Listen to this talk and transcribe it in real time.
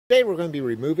Today we're going to be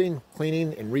removing,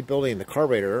 cleaning, and rebuilding the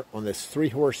carburetor on this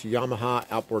 3-horse Yamaha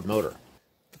outboard motor.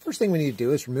 The first thing we need to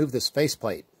do is remove this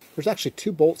faceplate. There's actually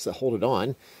 2 bolts that hold it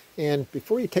on, and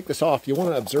before you take this off, you want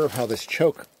to observe how this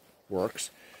choke works.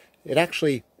 It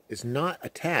actually is not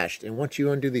attached, and once you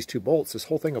undo these 2 bolts, this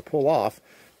whole thing will pull off,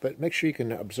 but make sure you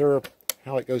can observe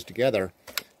how it goes together,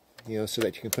 so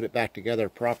that you can put it back together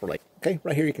properly. Okay,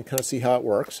 right here you can kind of see how it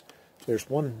works. There's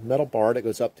one metal bar that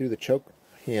goes up through the choke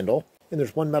handle, and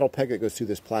there's one metal peg that goes through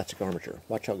this plastic armature.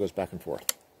 Watch how it goes back and forth.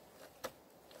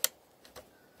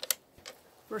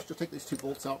 First, you'll take these 2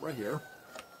 bolts out right here.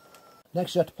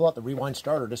 Next, you have to pull out the rewind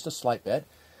starter just a slight bit.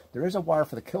 There is a wire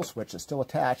for the kill switch that's still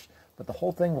attached, but the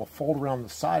whole thing will fold around the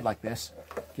side like this,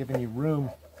 giving you room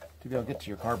to be able to get to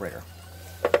your carburetor.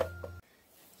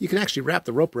 You can actually wrap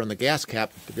the rope around the gas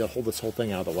cap to be able to hold this whole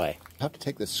thing out of the way. You have to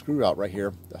take this screw out right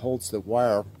here that holds the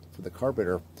wire for the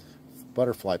carburetor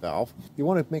butterfly valve. You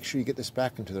want to make sure you get this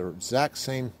back into the exact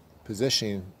same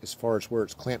position as far as where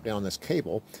it's clamped down on this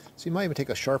cable. So you might even take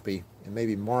a Sharpie and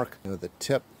maybe mark the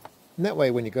tip. And that way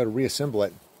when you go to reassemble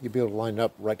it, you'll be able to line it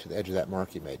up right to the edge of that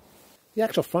mark you made. The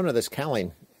actual front of this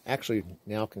cowling actually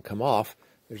now can come off.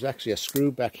 There's actually a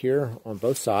screw back here on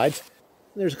both sides.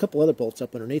 And there's a couple other bolts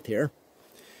up underneath here.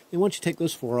 And once you take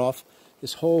those 4 off,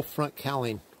 this whole front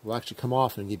cowling will actually come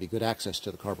off and give you good access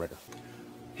to the carburetor.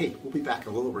 Hey, we'll be back in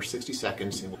a little over 60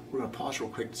 seconds, and we're going to pause real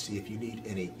quick to see if you need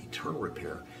any eternal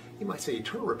repair. You might say,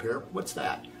 eternal repair? What's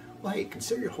that? Well, hey,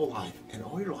 consider your whole life. In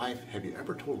all your life, have you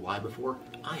ever told a lie before?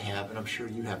 I have, and I'm sure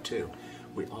you have too.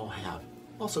 We all have.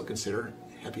 Also consider,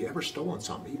 have you ever stolen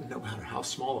something, even no matter how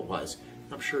small it was?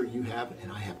 I'm sure you have,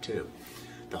 and I have too.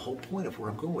 The whole point of where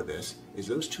I'm going with this is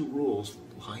those 2 rules,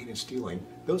 lying and stealing,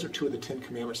 those are 2 of the 10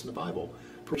 commandments in the Bible,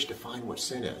 which define what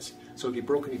sin is. So if you've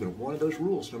broken even one of those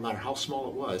rules, no matter how small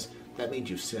it was, that means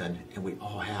you've sinned, and we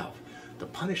all have. The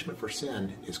punishment for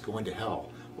sin is going to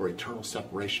hell, or eternal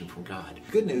separation from God.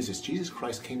 The good news is Jesus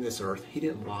Christ came to this earth. He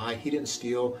didn't lie, he didn't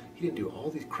steal, he didn't do all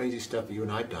these crazy stuff that you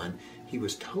and I have done. He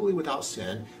was totally without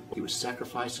sin. He was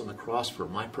sacrificed on the cross for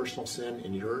my personal sin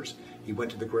and yours. He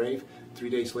went to the grave. 3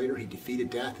 days later, he defeated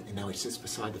death, and now he sits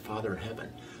beside the Father in heaven.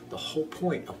 The whole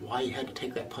point of why he had to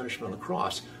take that punishment on the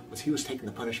cross was he was taking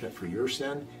the punishment for your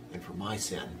sin and for my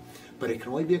sin. But it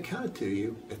can only be accounted to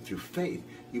you if through faith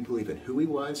you believe in who he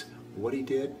was, what he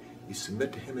did, you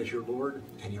submit to him as your Lord,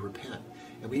 and you repent.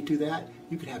 And when you do that,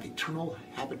 you can have eternal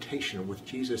habitation with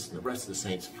Jesus and the rest of the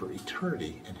saints for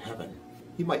eternity in heaven.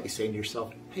 You might be saying to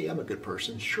yourself, hey, I'm a good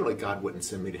person. Surely God wouldn't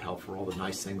send me to hell for all the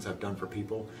nice things I've done for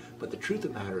people. But the truth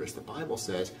of the matter is the Bible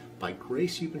says, by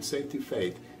grace you've been saved through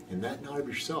faith, and that not of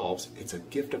yourselves. It's a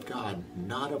gift of God,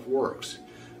 not of works,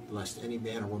 lest any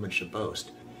man or woman should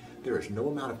boast. There is no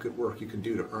amount of good work you can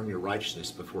do to earn your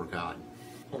righteousness before God.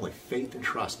 Only faith and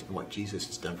trust in what Jesus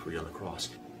has done for you on the cross.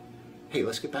 Hey,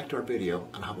 let's get back to our video,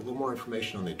 and I'll have a little more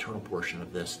information on the eternal portion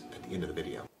of this at the end of the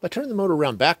video. By turning the motor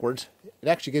around backwards, it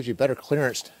actually gives you better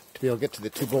clearance to be able to get to the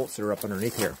 2 bolts that are up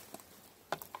underneath here.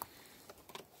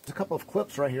 There's a couple of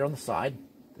clips right here on the side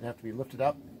that have to be lifted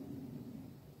up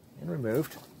and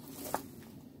removed.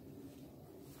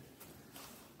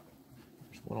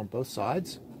 There's one on both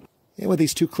sides. And with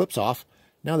these 2 clips off,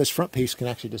 now this front piece can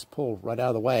actually just pull right out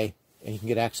of the way, and you can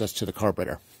get access to the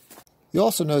carburetor. You'll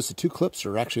also notice the 2 clips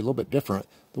are actually a little bit different.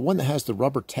 The one that has the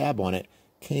rubber tab on it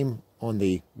came on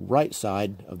the right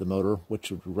side of the motor,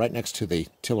 which would be right next to the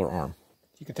tiller arm.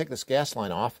 You can take this gas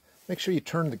line off. Make sure you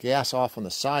turn the gas off on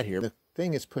the side here. The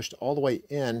thing is pushed all the way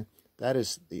in. That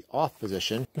is the off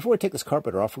position. Before we take this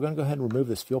carburetor off, we're going to go ahead and remove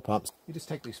this fuel pump. You just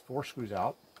take these 4 screws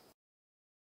out.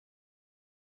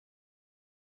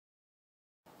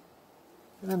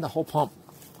 And then the whole pump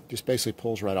just basically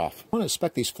pulls right off. I want to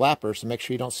inspect these flappers to make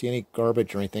sure you don't see any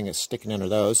garbage or anything that's sticking under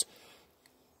those.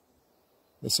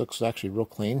 This looks actually real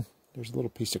clean. There's a little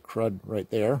piece of crud right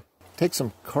there. Take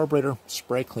some carburetor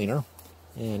spray cleaner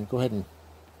and go ahead and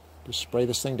just spray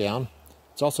this thing down.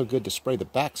 It's also good to spray the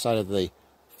back side of the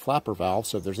flapper valve,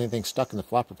 so if there's anything stuck in the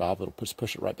flapper valve, it'll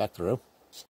push it right back through.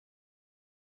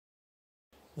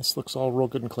 This looks all real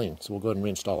good and clean, so we'll go ahead and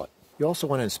reinstall it. You also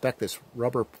want to inspect this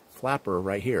rubber flapper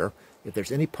right here. If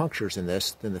there's any punctures in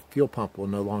this, then the fuel pump will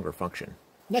no longer function.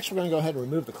 Next, we're going to go ahead and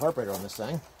remove the carburetor on this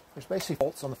thing. There's basically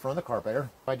bolts on the front of the carburetor.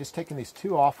 By just taking these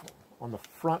 2 off on the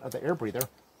front of the air breather,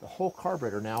 the whole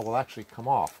carburetor now will actually come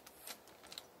off.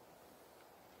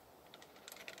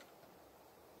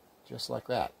 Just like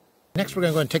that. Next, we're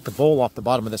going to go ahead and take the bowl off the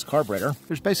bottom of this carburetor.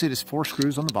 There's basically just 4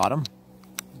 screws on the bottom.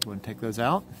 Go ahead and take those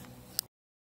out.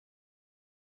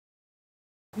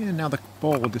 And now the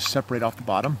bowl will just separate off the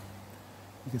bottom.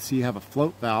 You can see you have a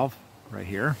float valve right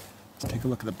here. Let's take a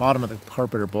look at the bottom of the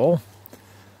carburetor bowl.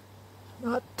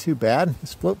 Not too bad.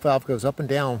 This float valve goes up and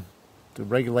down to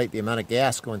regulate the amount of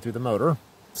gas going through the motor.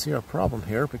 See our problem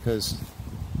here because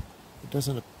it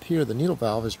doesn't appear the needle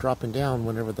valve is dropping down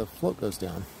whenever the float goes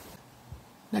down.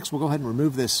 Next, we'll go ahead and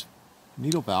remove this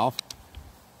needle valve.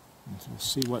 And we'll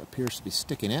see what appears to be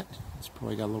sticking it. It's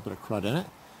probably got a little bit of crud in it.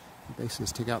 You basically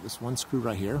just take out this one screw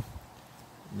right here,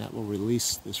 and that will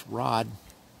release this rod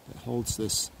that holds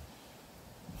this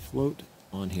float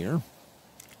on here.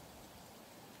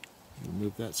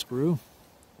 Remove that screw.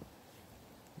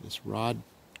 This rod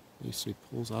basically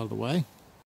pulls out of the way.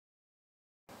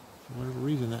 For whatever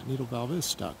reason, that needle valve is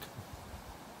stuck.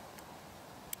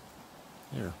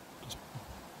 There,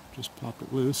 just popped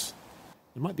it loose.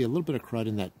 There might be a little bit of crud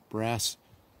in that brass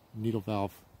needle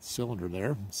valve cylinder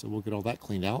there, so we'll get all that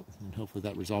cleaned out, and hopefully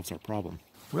that resolves our problem.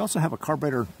 We also have a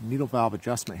carburetor needle valve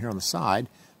adjustment here on the side.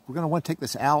 We're going to want to take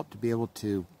this out to be able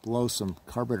to blow some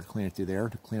carburetor cleaner through there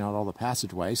to clean out all the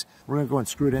passageways. We're going to go and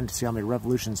screw it in to see how many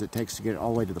revolutions it takes to get it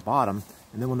all the way to the bottom,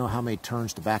 and then we'll know how many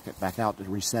turns to back it back out to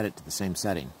reset it to the same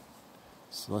setting.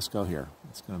 So let's go here.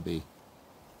 It's going to be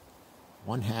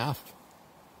 1/2,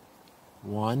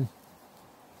 1,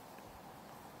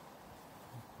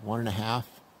 1.5,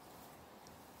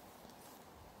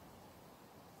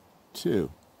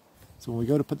 2. So when we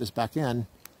go to put this back in,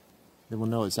 then we'll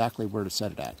know exactly where to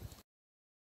set it at.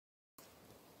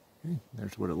 Okay,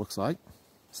 there's what it looks like.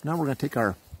 So now we're going to take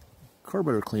our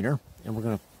carburetor cleaner and we're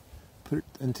going to put it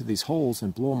into these holes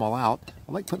and blow them all out.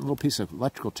 I like putting a little piece of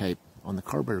electrical tape on the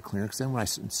carburetor cleaner because then when I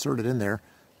insert it in there,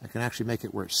 I can actually make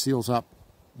it where it seals up,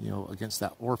 you know, against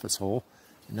that orifice hole.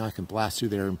 And now I can blast through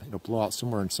there and it'll blow out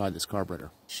somewhere inside this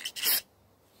carburetor. You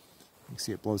can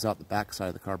see it blows out the back side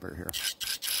of the carburetor here.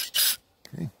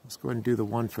 Okay, let's go ahead and do the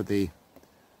one for the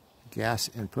gas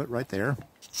input right there.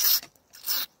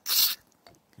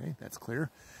 Okay, that's clear.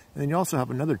 And then you also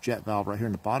have another jet valve right here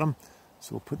in the bottom.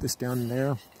 So we'll put this down in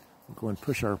there. We'll go and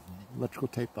push our electrical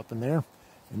tape up in there.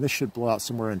 And this should blow out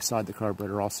somewhere inside the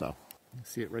carburetor also. You can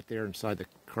see it right there inside the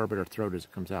carburetor throat as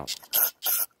it comes out.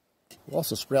 We'll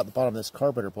also spray out the bottom of this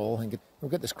carburetor bowl and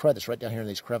we'll get this crud that's right down here in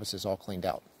these crevices all cleaned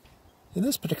out. In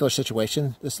this particular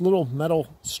situation, this little metal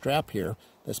strap here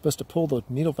that's supposed to pull the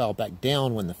needle valve back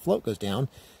down when the float goes down,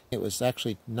 it was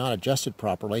actually not adjusted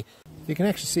properly. You can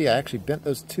actually see I actually bent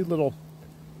those two little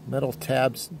metal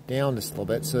tabs down just a little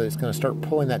bit so that it's going to start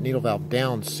pulling that needle valve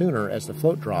down sooner as the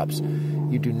float drops.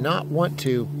 You do not want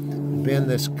to bend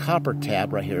this copper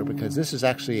tab right here because this is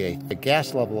actually a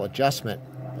gas level adjustment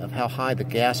of how high the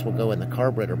gas will go in the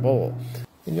carburetor bowl.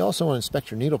 And you also want to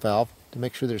inspect your needle valve to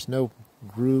make sure there's no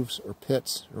grooves or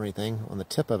pits or anything on the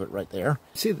tip of it right there.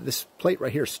 See that this plate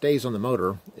right here stays on the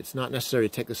motor. It's not necessary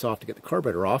to take this off to get the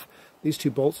carburetor off. These two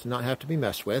bolts do not have to be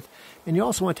messed with. And you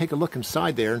also want to take a look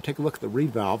inside there and take a look at the reed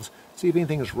valves, see if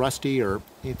anything is rusty or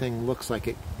anything looks like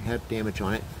it had damage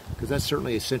on it, because that's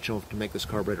certainly essential to make this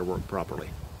carburetor work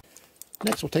properly.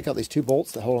 Next, we'll take out these two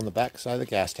bolts that hold on the back side of the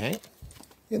gas tank.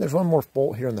 And there's one more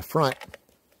bolt here in the front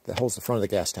that holds the front of the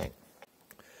gas tank.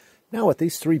 Now with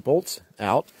these three bolts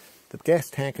out, the gas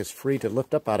tank is free to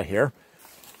lift up out of here.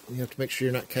 You have to make sure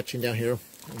you're not catching down here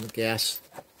on the gas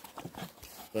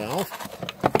valve.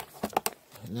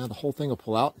 And now the whole thing will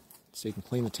pull out so you can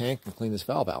clean the tank and clean this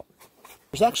valve out.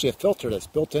 There's actually a filter that's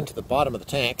built into the bottom of the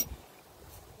tank.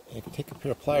 And if you take a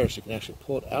pair of pliers, you can actually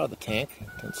pull it out of the tank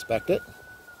to inspect it.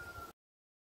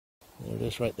 There it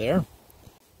is right there.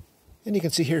 And you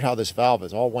can see here how this valve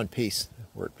is all one piece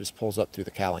where it just pulls up through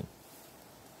the cowling.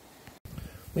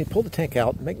 When you pull the tank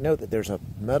out, make note that there's a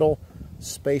metal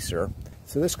spacer,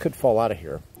 so this could fall out of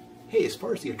here. Hey, as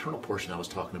far as the eternal portion I was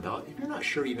talking about, if you're not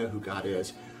sure you know who God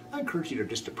is, I encourage you to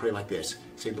just to pray like this.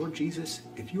 Say, Lord Jesus,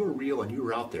 if you are real and you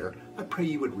are out there, I pray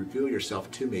you would reveal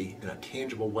yourself to me in a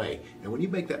tangible way. And when you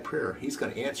make that prayer, He's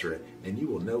going to answer it, and you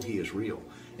will know He is real.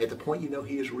 At the point you know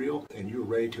He is real and you're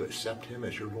ready to accept Him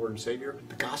as your Lord and Savior,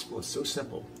 the gospel is so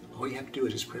simple. All you have to do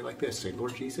is just pray like this. Say,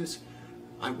 Lord Jesus,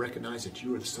 I recognize that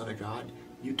you are the Son of God.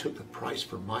 You took the price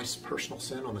for my personal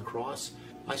sin on the cross.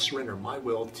 I surrender my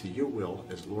will to your will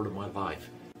as Lord of my life.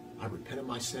 I repent of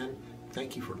my sin.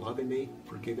 Thank you for loving me,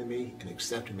 forgiving me, and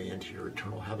accepting me into your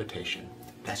eternal habitation.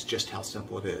 That's just how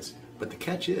simple it is. But the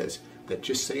catch is that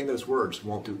just saying those words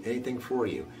won't do anything for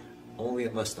you, only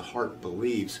unless the heart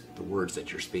believes the words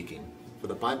that you're speaking. For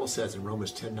the Bible says in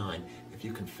Romans 10:9, if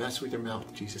you confess with your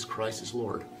mouth Jesus Christ is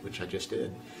Lord, which I just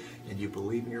did, and you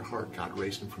believe in your heart God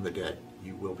raised Him from the dead,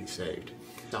 you will be saved.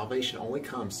 Salvation only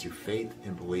comes through faith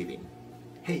and believing.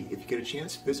 Hey, if you get a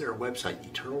chance, visit our website,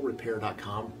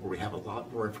 eternalrepair.com, where we have a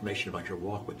lot more information about your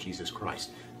walk with Jesus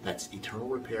Christ. That's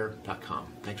eternalrepair.com.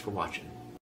 Thanks for watching.